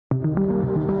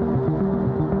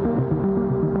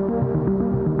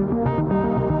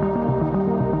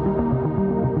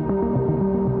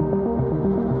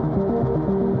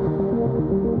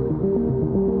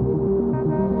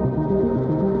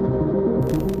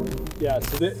Yeah,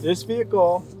 so this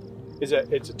vehicle is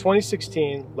it's a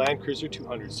 2016 Land Cruiser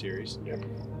 200 series. Yep.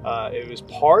 It was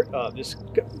part of this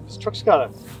truck's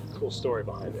got a cool story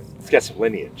behind it. It's got some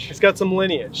lineage. It's got some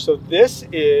lineage. So this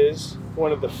is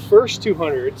one of the first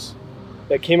 200s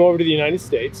that came over to the United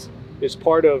States. It's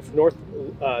part of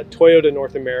Toyota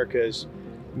North America's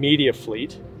media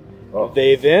fleet. Oh.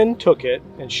 They then took it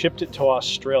and shipped it to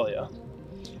Australia,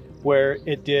 where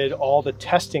it did all the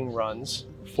testing runs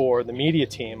for the media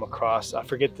team across, I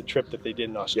forget the trip that they did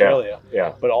in Australia.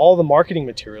 Yeah. But all the marketing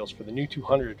materials for the new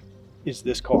 200 is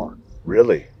this car.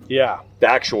 Really? Yeah. The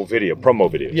actual video, promo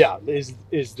videos. Yeah, is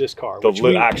this car.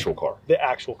 The actual car. The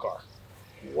actual car.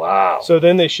 Wow. So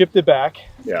then they shipped it back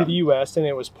Yeah. to the US, and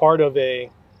it was part of the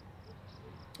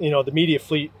media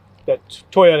fleet that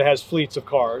Toyota has fleets of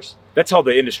cars. That's how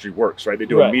the industry works, right? They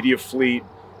do Right. a media fleet,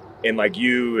 and like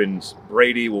you and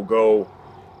Brady will go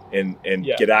and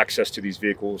Yeah. get access to these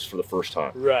vehicles for the first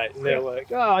time. Right. And they're Yeah.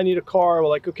 like, oh, I need a car. We're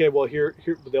like, okay, well, here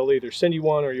they'll either send you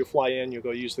one or you'll fly in, you'll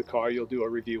go use the car, you'll do a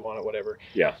review on it, whatever.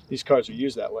 Yeah. These cars are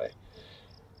used that way.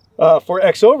 For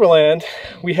X-Overland,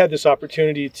 we had this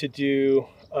opportunity to do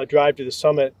a drive to the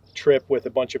summit trip with a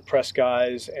bunch of press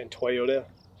guys and Toyota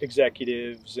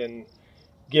executives and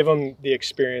give them the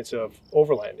experience of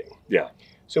overlanding. Yeah.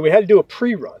 So we had to do a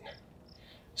pre-run.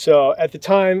 So at the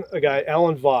time, a guy,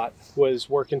 Alan Vaught, was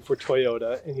working for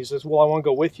Toyota, and he says, well, I want to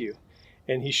go with you.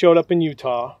 And he showed up in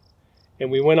Utah, and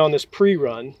we went on this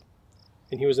pre-run,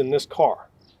 and he was in this car.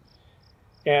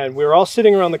 And we were all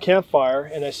sitting around the campfire,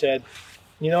 and I said,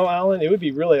 you know, Alan, it would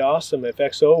be really awesome if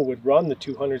XO would run the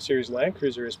 200 series Land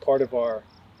Cruiser as part of our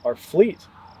fleet.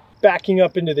 Backing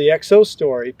up into the XO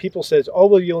story, people said, oh,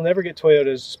 well, you'll never get Toyota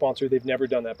as a sponsor. They've never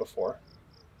done that before.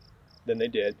 Then they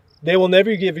did. They will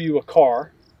never give you a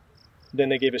car. Then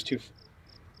they gave us two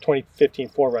 2015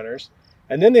 4Runners.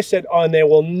 And then they said, oh, and they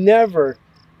will never,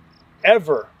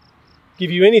 ever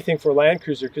give you anything for Land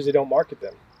Cruiser because they don't market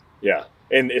them. Yeah.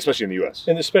 And especially in the US.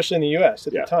 And especially in the US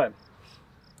at the time.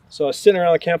 So I was sitting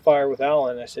around the campfire with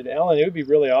Alan, and I said, Alan, it would be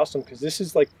really awesome because this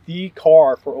is like the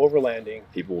car for overlanding.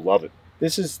 People will love it.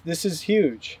 This is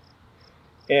huge.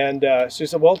 And so he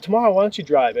said, well, tomorrow, why don't you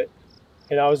drive it?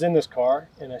 And I was in this car,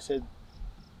 and I said,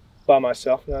 by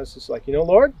myself, and I was just like, you know,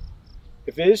 Lord,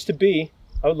 if it is to be,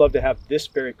 I would love to have this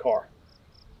very car,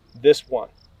 this one.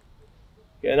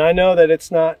 And I know that it's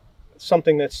not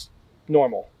something that's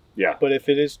normal. Yeah. But if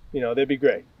it is, you know, that'd be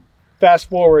great. Fast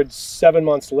forward 7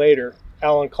 months later,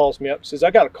 Alan calls me up and says, I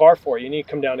got a car for you. You need to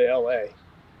come down to LA,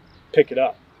 pick it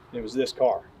up. And it was this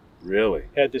car. Really?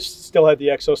 Still had the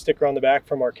XO sticker on the back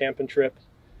from our camping trip.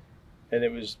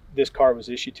 And this car was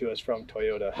issued to us from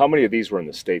Toyota. How many of these were in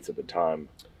the States at the time?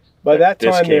 By that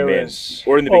time there was...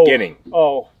 Or in the beginning?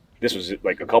 Oh. This was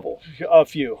like a couple? A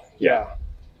few, yeah.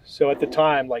 So at the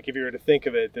time, like if you were to think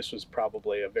of it, this was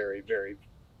probably a very, very $1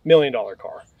 million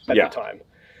car at the time.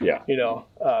 Yeah. You know,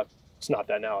 it's not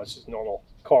that now. It's just a normal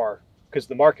car because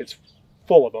the market's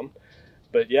full of them.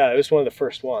 But yeah, it was one of the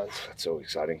first ones. That's so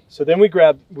exciting. So then we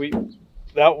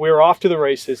were off to the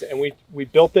races, and we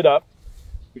built it up.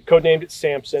 We codenamed it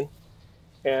Samson.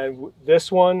 And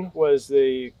this one was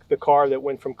the car that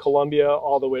went from Colombia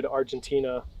all the way to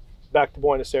Argentina, back to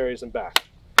Buenos Aires and back.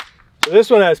 So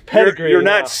this one has pedigree. You're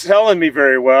not selling me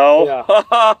very well.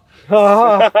 Yeah.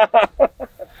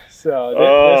 So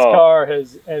this car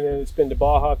has, and then it's been to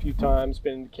Baja a few times,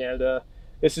 been to Canada.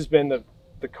 This has been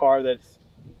the car that's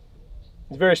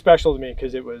very special to me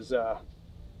because it was, you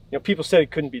know, people said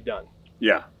it couldn't be done.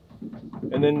 Yeah.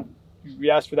 And then you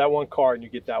ask for that one car and you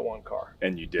get that one car.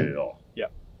 And you did it all. Yeah.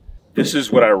 This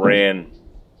is what I ran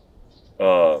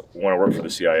when I worked for the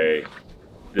CIA,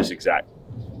 this exact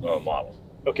model.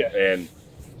 Okay.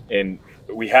 And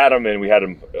we had them, and we had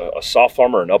them a soft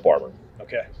armor and up armor.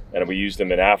 Okay. And we used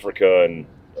them in Africa, and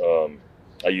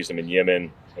I used them in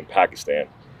Yemen and Pakistan.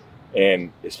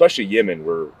 And especially Yemen,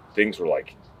 where things were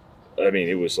like, I mean,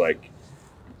 it was like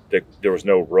there was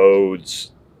no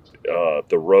roads.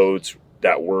 The roads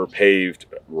that were paved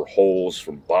were holes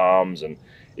from bombs, and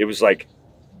it was like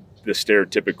the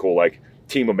stereotypical like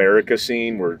Team America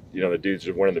scene where, you know, the dudes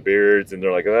are wearing the beards and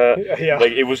they're like, yeah.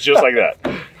 Like it was just like that.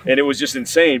 And it was just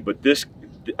insane. But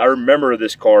I remember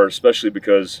this car especially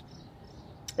because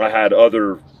I had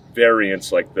other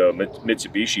variants like the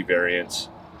Mitsubishi variants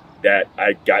that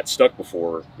I got stuck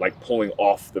before, like pulling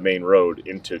off the main road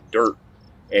into dirt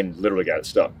and literally got it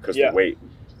stuck because of the weight.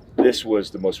 This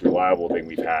was the most reliable thing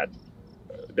we've had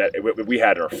that we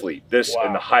had in our fleet. This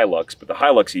and the Hilux, but the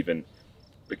Hilux, even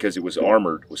because it was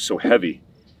armored, was so heavy.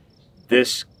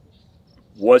 This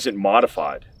wasn't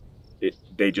modified.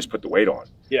 They just put the weight on.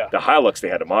 Yeah. The Hilux they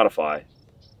had to modify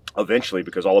eventually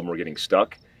because all of them were getting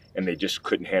stuck, and they just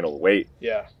couldn't handle the weight.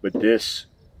 Yeah. But this,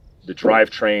 the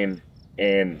drivetrain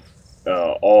and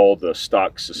all the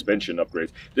stock suspension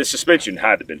upgrades. The suspension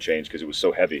had to have been changed because it was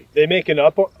so heavy. They make an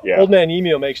Old Man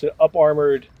Emu makes an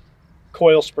up-armored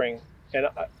coil spring, and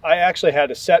I actually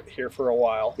had a set here for a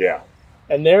while. Yeah.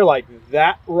 And they're like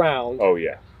that round. Oh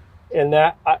yeah. And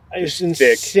that it's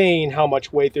insane how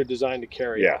much weight they're designed to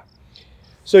carry. Yeah.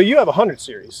 So you have a 100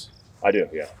 series. I do,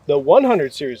 yeah. The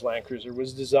 100 series Land Cruiser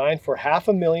was designed for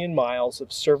 500,000 miles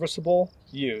of serviceable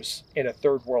use in a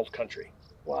third world country.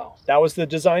 Wow. That was the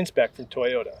design spec from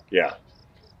Toyota. Yeah.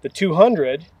 The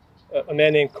 200, a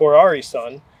man named Korari's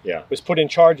son, was put in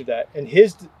charge of that, and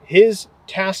his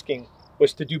tasking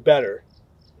was to do better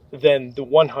than the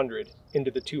 100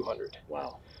 into the 200.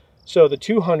 Wow. So the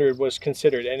 200 was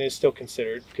considered, and is still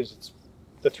considered, because it's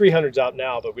the 300's out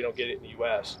now, but we don't get it in the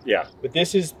U.S. Yeah. But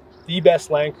this is the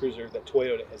best Land Cruiser that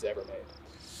Toyota has ever made.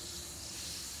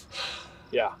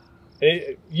 Yeah.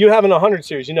 You have an 100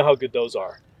 series, you know how good those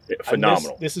are.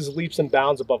 Phenomenal. This is leaps and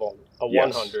bounds above a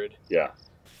 100. Yeah.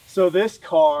 So this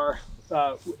car,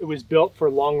 it was built for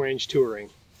long-range touring.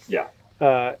 Yeah.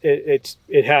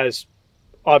 It has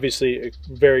obviously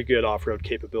very good off-road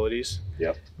capabilities.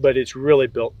 Yep. But it's really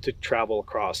built to travel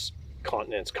across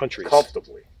continents, countries.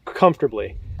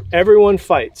 Comfortably. Everyone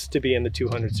fights to be in the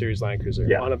 200 series Land Cruiser.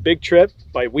 Yeah. On a big trip,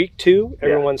 by week 2,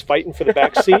 everyone's fighting for the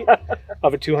back seat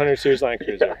of a 200 series Land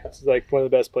Cruiser. Yeah. It's like one of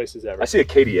the best places ever. I see a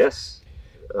KDS.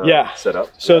 Set up.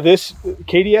 So this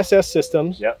KDSS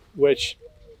systems, which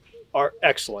are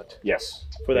excellent. Yes.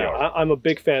 For that, I'm a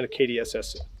big fan of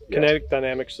KDSS. Kinetic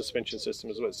Dynamic Suspension System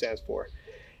is what it stands for.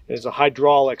 It's a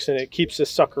hydraulics, and it keeps this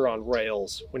sucker on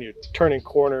rails when you're turning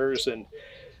corners, and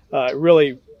it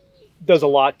really does a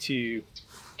lot to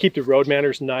keep the road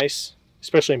manners nice,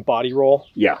 especially in body roll.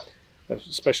 Yeah.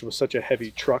 Especially with such a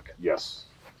heavy truck. Yes.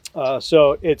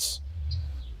 So it's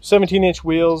 17-inch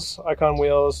wheels, Icon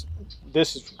wheels.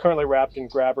 This is currently wrapped in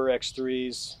Grabber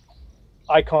X3s,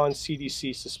 Icon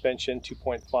CDC suspension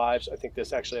 2.5s. I think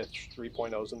this actually has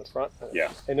 3.0s in the front.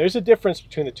 Yeah. And there's a difference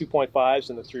between the 2.5s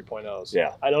and the 3.0s.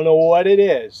 Yeah. I don't know what it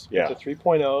is. Yeah. But the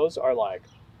 3.0s are like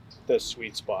the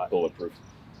sweet spot. Bulletproof.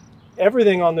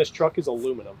 Everything on this truck is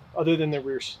aluminum, other than the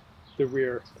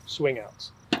rear swing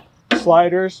outs.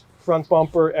 Sliders, front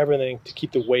bumper, everything to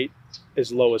keep the weight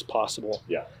as low as possible.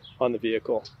 Yeah. On the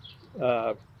vehicle.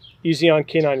 Easy on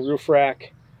K9 roof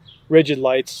rack, rigid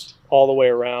lights all the way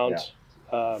around.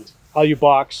 Yeah.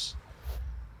 Alu-box,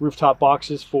 rooftop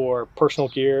boxes for personal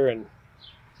gear and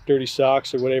dirty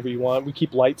socks or whatever you want. We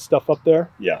keep light stuff up there.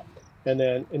 Yeah. And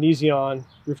then an easy on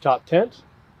rooftop tent.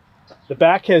 The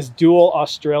back has dual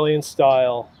Australian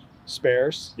style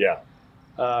spares. Yeah.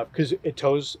 Because it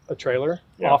tows a trailer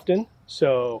often.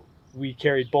 So we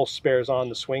carried both spares on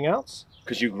the swing outs.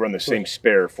 Because you run the same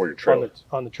spare for your trailer.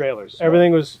 On the trailers. Smart.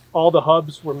 Everything was, all the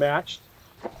hubs were matched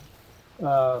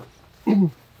for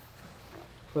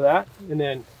that. And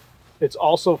then it's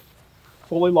also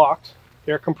fully locked.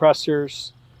 Air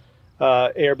compressors,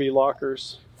 ARB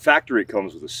lockers. Factory, it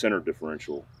comes with a center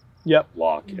differential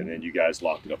lock, and then you guys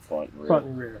locked it up front and rear. Front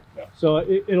and rear. Yeah. So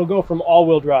it'll go from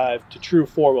all-wheel drive to true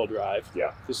four-wheel drive.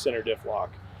 Yeah. The center diff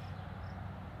lock.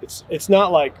 It's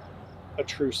not like a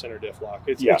true center diff lock.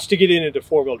 It's to get into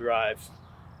four-wheel drive,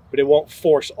 but it won't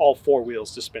force all four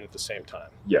wheels to spin at the same time.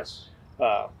 Yes.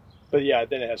 But yeah,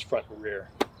 then it has front and rear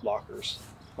lockers.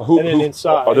 And then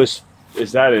inside.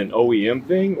 Is that an OEM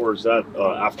thing, or is that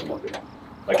aftermarket?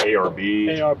 Like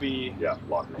ARB?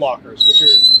 ARB lockers, which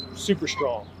are super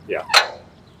strong. Yeah.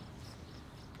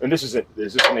 And is this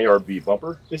an ARB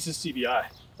bumper? This is CBI.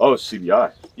 Oh, it's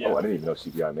CBI. Yeah. Oh, I didn't even know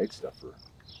CBI made stuff for.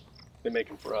 They make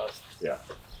them for us. Yeah.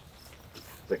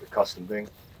 Like a custom thing?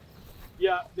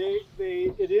 Yeah,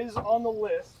 it is on the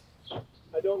list.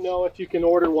 I don't know if you can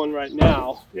order one right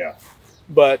now. Yeah.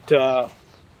 But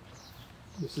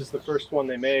this is the first one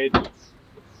they made.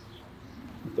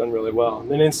 Done really well. And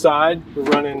then inside, we're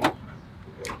running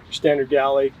standard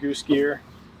galley goose gear.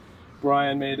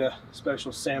 Brian made a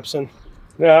special Samson.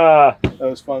 That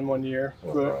was fun one year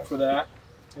for that.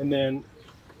 And then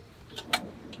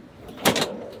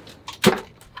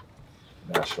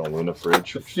National Luna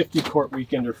fridge. The 50 quart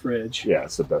weekender fridge. Yeah,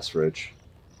 it's the best fridge.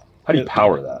 How do you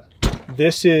power that?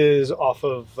 This is off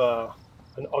of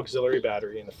an auxiliary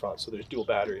battery in the front, so there's dual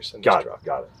batteries in this truck.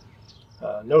 Got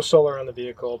it. No solar on the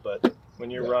vehicle, but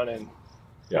when you're running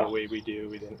the way we do,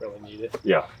 we didn't really need it.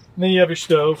 Yeah. And then you have your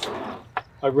stove.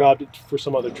 I robbed it for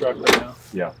some other truck right now.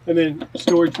 Yeah. And then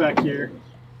storage back here.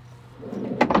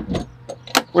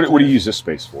 What do you use this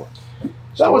space for?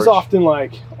 That was often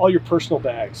like all your personal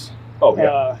bags. Oh,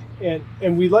 yeah.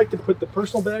 And we like to put the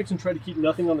personal bags and try to keep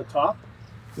nothing on the top.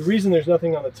 The reason there's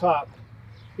nothing on the top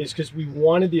is because we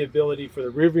wanted the ability for the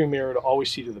rearview mirror to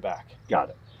always see to the back. Got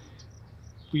it.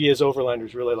 We as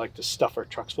overlanders really like to stuff our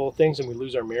trucks full of things and we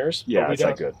lose our mirrors. Yeah, that's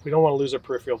not good. We don't want to lose our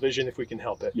peripheral vision if we can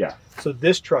help it. Yeah. So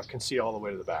this truck can see all the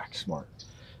way to the back. Smart.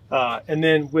 And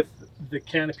then with the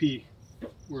canopy,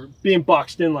 we're being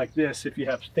boxed in like this. If you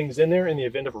have things in there, in the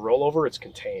event of a rollover, it's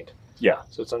contained. Yeah.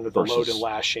 So it's under the load and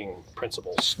lashing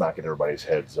principles. Smacking everybody's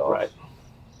heads off. Right.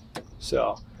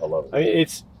 So I love it. I mean,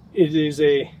 it is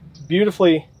a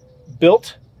beautifully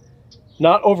built,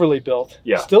 not overly built.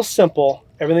 Yeah. Still simple.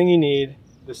 Everything you need.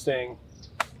 This thing.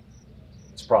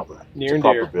 It's proper. Near and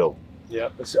proper dear. build. Yeah.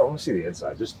 Let's see, I want to see the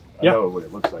inside. I know what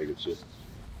it looks like. It's just,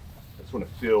 I just want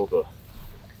to feel the.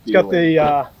 It's got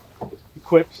the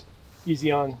equipped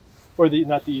easy on, or the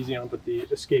not the easy on, but the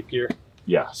escape gear.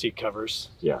 Yeah. Seat covers.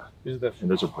 Yeah. These are the, and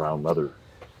those are brown leather.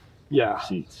 Yeah.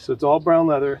 Seats. So it's all brown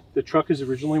leather. The truck is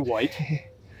originally white.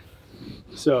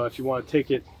 So if you want to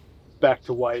take it back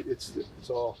to white, it's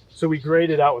all. So we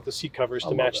graded out with the seat covers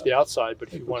to match the outside. But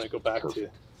if you want to go back to,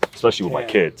 especially with my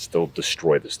kids, they'll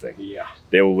destroy this thing. Yeah.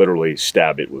 They will literally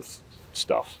stab it with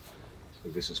stuff.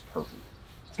 This is perfect.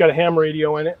 It's got a ham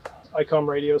radio in it, ICOM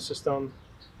radio system.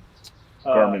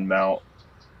 Garmin mount.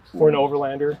 For an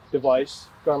Overlander device,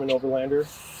 Garmin Overlander.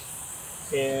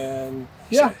 And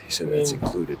yeah. He said that's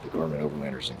included. The Garmin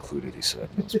Overlander's included, he said.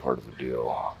 It's part of the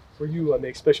deal. For you, I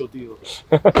make special deals.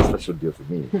 Special deal for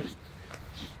me.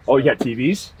 Oh, you got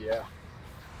TVs? Yeah.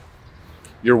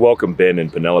 You're welcome, Ben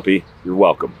and Penelope. You're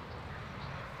welcome.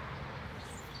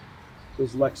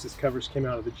 Those Lexus covers came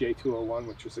out of the J201,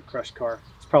 which was a crushed car.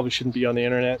 This probably shouldn't be on the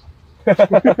internet.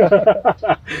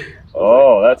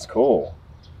 Oh, that's cool.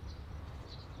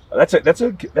 That's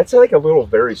like a little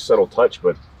very subtle touch,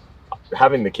 but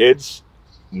having the kids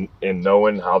and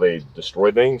knowing how they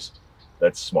destroy things,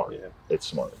 that's smart. Yeah. It's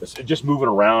smart. It's just moving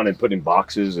around and putting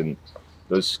boxes and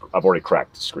those. I've already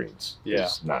cracked the screens. Yeah.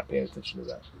 Just not paying attention to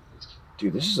that.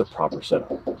 Dude, this is a proper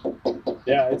setup.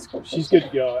 Yeah, she's good to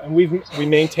go, and we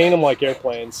maintain them like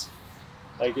airplanes.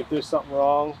 Like if there's something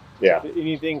wrong,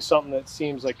 something that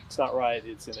seems like it's not right,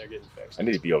 it's in there getting fixed. I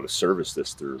need to be able to service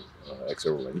this through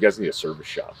X-Overland. You guys need a service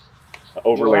shop.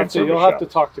 Overland service You'll shop. have to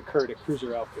talk to Kurt at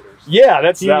Cruiser Outfitters. Yeah,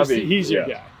 he's your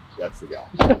guy. That's the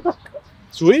guy.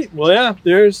 Sweet. Well, yeah,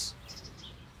 there's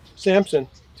Samson,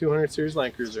 200 Series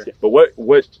Land Cruiser. Yeah, but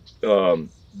what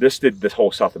this did this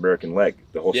whole South American leg,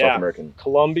 the whole South American.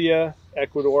 Colombia,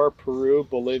 Ecuador, Peru,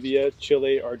 Bolivia,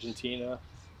 Chile, Argentina,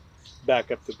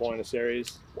 back up to Buenos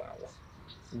Aires. Wow.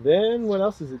 Then what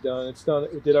else has it done?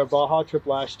 It did our Baja trip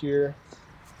last year.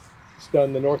 It's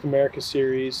done the North America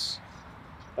series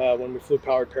when we flew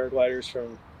powered paragliders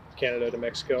from Canada to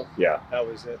Mexico. Yeah. That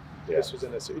was it. Yeah. This was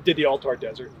in this. It did the Altar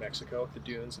Desert in Mexico, the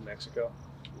dunes in Mexico.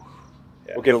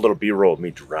 Yeah. We'll get a little B-roll of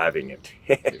me driving it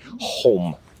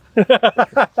home. All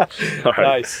right.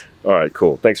 Nice. All right,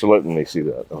 cool. Thanks for letting me see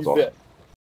that. That was awesome.